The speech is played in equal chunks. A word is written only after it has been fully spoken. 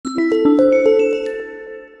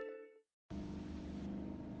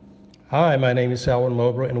Hi, my name is Selwyn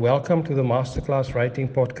Mowbray, and welcome to the Masterclass Writing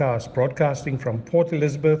Podcast, broadcasting from Port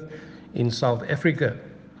Elizabeth in South Africa.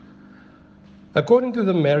 According to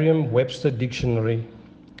the Merriam-Webster Dictionary,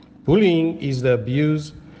 bullying is the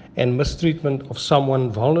abuse and mistreatment of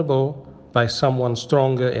someone vulnerable by someone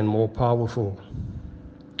stronger and more powerful.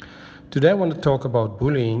 Today I want to talk about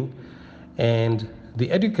bullying, and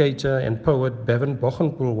the educator and poet Bevan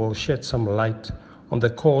Boggenpoel will shed some light on the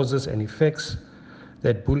causes and effects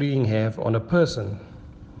that bullying have on a person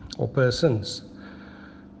or persons.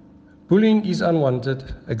 Bullying is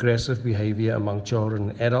unwanted, aggressive behavior among children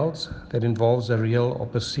and adults that involves a real or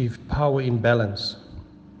perceived power imbalance.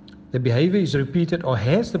 The behavior is repeated or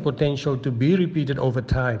has the potential to be repeated over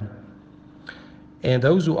time, and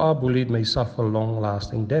those who are bullied may suffer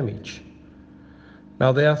long-lasting damage.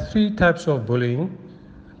 Now, there are three types of bullying.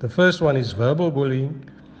 The first one is verbal bullying,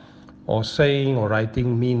 or saying or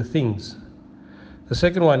writing mean things. The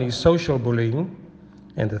second one is social bullying,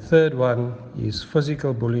 and the third one is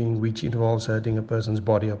physical bullying, which involves hurting a person's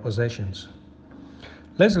body or possessions.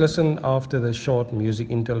 Let's listen after the short music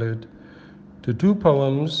interlude to two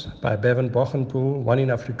poems by Bevan Boggenpoel, one in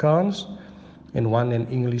Afrikaans and one in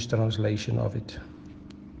English translation of it.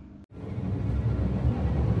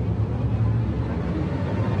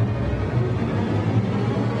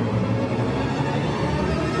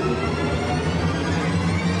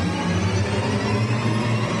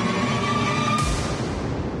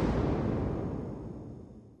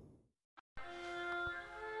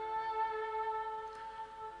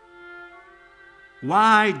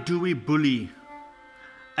 Why do we bully?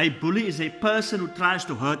 A bully is a person who tries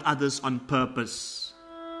to hurt others on purpose.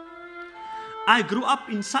 I grew up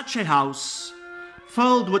in such a house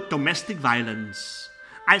filled with domestic violence.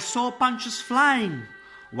 I saw punches flying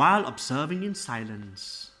while observing in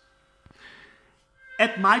silence.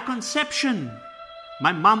 At my conception,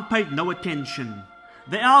 my mom paid no attention.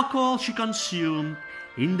 The alcohol she consumed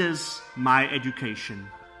hinders my education.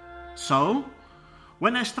 So,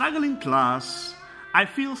 when I struggle in class, I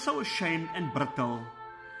feel so ashamed and brittle.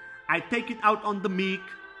 I take it out on the meek,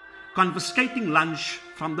 confiscating lunch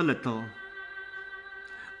from the little.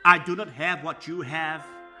 I do not have what you have,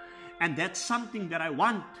 and that's something that I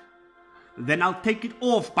want. Then I'll take it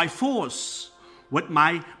off by force with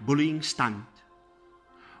my bullying stunt.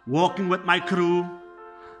 Walking with my crew,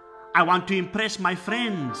 I want to impress my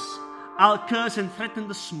friends. I'll curse and threaten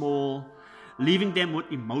the small, leaving them with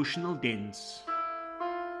emotional dents.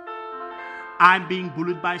 I'm being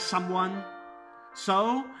bullied by someone,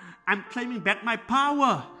 so I'm claiming back my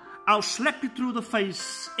power. I'll slap you through the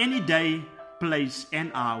face any day, place,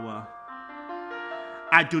 and hour.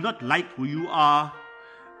 I do not like who you are,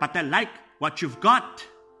 but I like what you've got.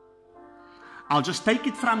 I'll just take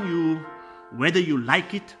it from you, whether you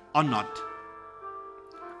like it or not.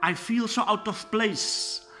 I feel so out of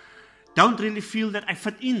place. Don't really feel that I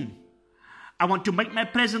fit in. I want to make my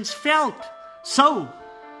presence felt, so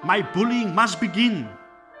my bullying must begin.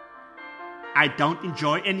 I don't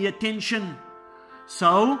enjoy any attention,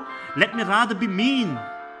 so let me rather be mean.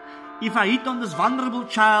 If I hit on this vulnerable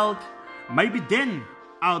child, maybe then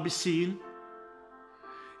I'll be seen.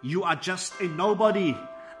 You are just a nobody.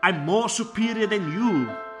 I'm more superior than you.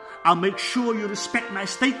 I'll make sure you respect my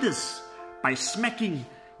status by smacking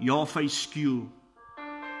your face skew.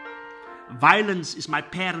 Violence is my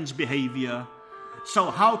parents' behavior, so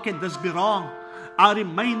how can this be wrong? I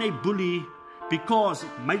remain a bully because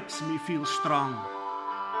it makes me feel strong.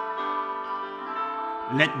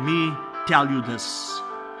 Let me tell you this.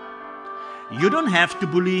 You don't have to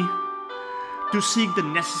bully to seek the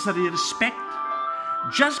necessary respect.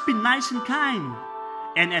 Just be nice and kind,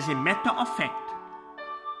 and as a matter of fact,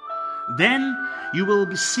 then you will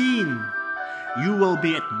be seen, you will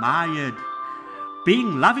be admired.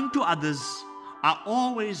 Being loving to others are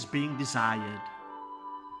always being desired.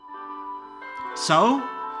 So,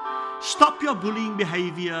 stop your bullying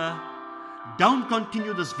behavior. Don't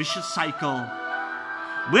continue this vicious cycle.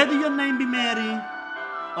 Whether your name be Mary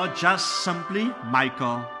or just simply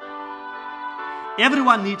Michael,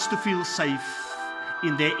 everyone needs to feel safe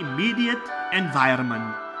in their immediate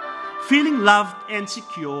environment. Feeling loved and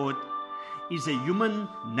secured is a human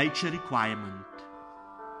nature requirement.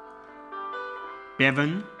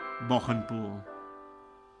 Bevan Boggenpoel.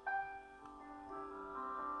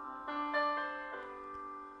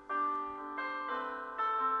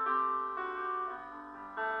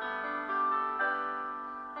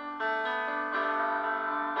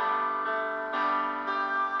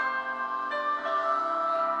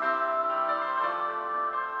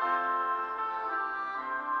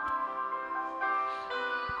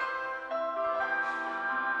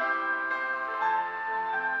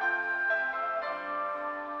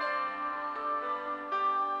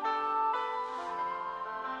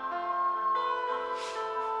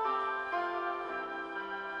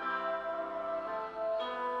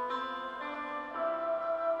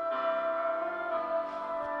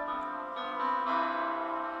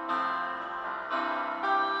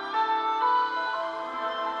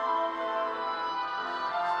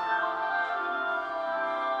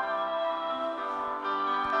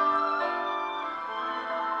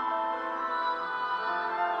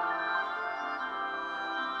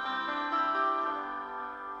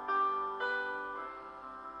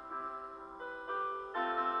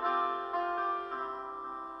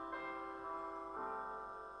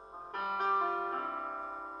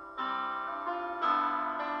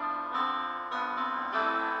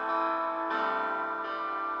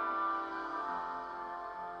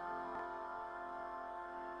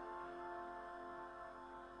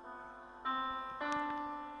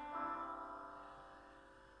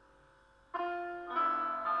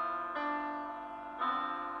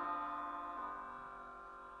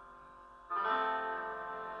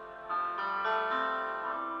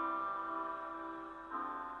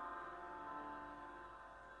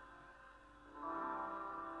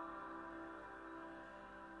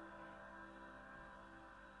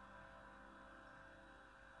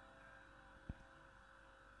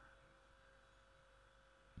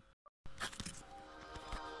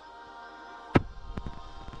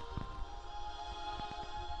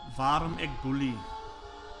 Waarom ek boelie?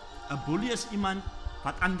 'n Boelie is iemand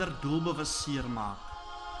wat ander doelbewus seermaak.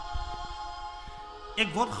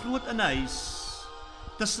 Ek word groot in 'n huis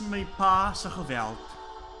tussen my pa se geweld.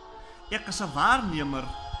 Ek is 'n waarnemer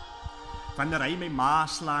wanneer hy my ma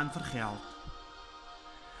slaan vir geld.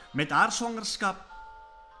 Met haar swangerskap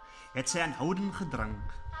het sy aanhoudend gedrink.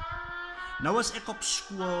 Nou is ek op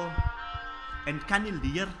skool en kan nie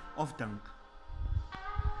leer of dink.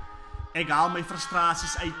 Ek haal my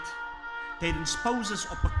frustrasies uit tydens pauses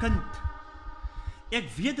op 'n kind. Ek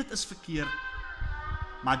weet dit is verkeerd,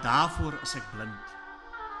 maar daarvoor is ek blind.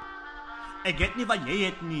 Ek het nie wat jy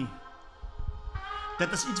het nie.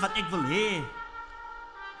 Dit is iets wat ek wil hê.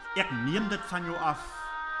 Ek neem dit van jou af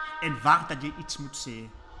en wag dat jy iets moet sê.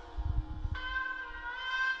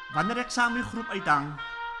 Wanneer ek saam my groep uithang,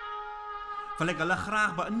 wil ek hulle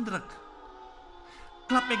graag beïndruk.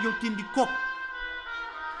 Klap ek jou teen die kop,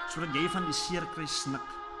 sodat jy van die seer kry snik.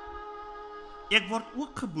 Ek word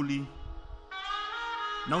ook geboelie.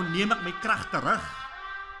 Nou neem ek my krag terug.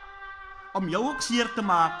 Om jou ook seer te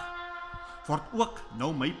maak, word ook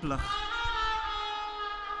nou my plig.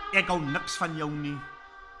 Ek hou niks van jou nie,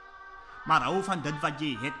 maar hou van dit wat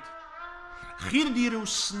jy het. Gier die jou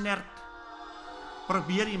snert,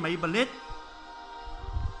 probeer jy my belet.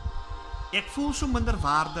 Ek voel so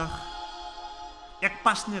minderwaardig. Ek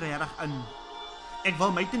pas nie regtig in. Ek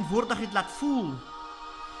wil my teenwoordigheid laat voel.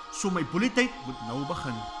 So my boelietyd moet nou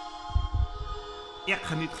begin. Ek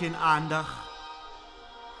geniet geen aandag.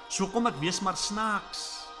 So kom ek wees maar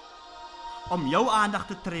snaaks. Om jou aandag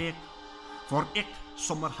te trek, word ek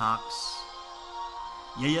sommer haaks.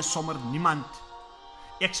 Jy is sommer niemand.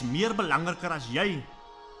 Ek's meer belangriker as jy.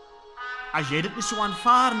 As jy dit nie so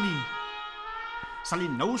aanvaar nie, sal jy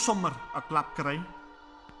nou sommer 'n klap kry.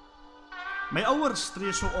 My ouers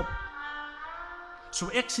tree so op. So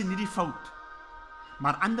ek sien nie die fout,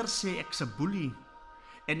 maar anders sê ek se boelie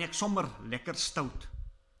en ek sommer lekker stout.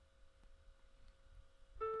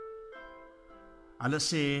 Hulle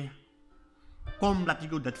sê, kom laat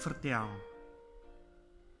ek jou dit vertel.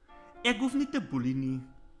 Ek hoef nie te boelie nie,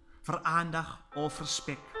 vir aandag of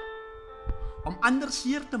respek. Om ander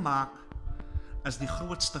seer te maak, is die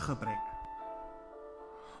grootste gebrek.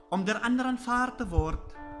 Om deur ander aanvaar te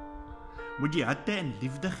word, moet jy hitte en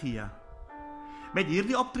liefde gee. Met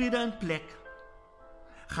hierdie optrede in plek,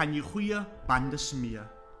 gaan jy goeie bande smee.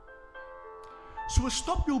 So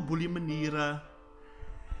stop jou boelie maniere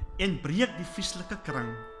en breek die vieslike kring.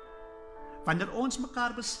 Wanneer ons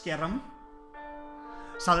mekaar beskerm,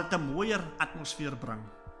 sal dit 'n mooier atmosfeer bring.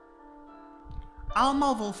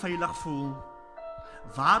 Almal wil veilig voel,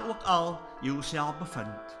 waar ook al jy jouself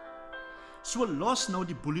bevind. So los nou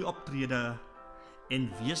die boelie optrede en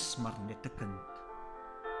wees maar net 'n kind.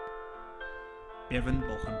 Bevan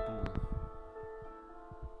Bogenpoel.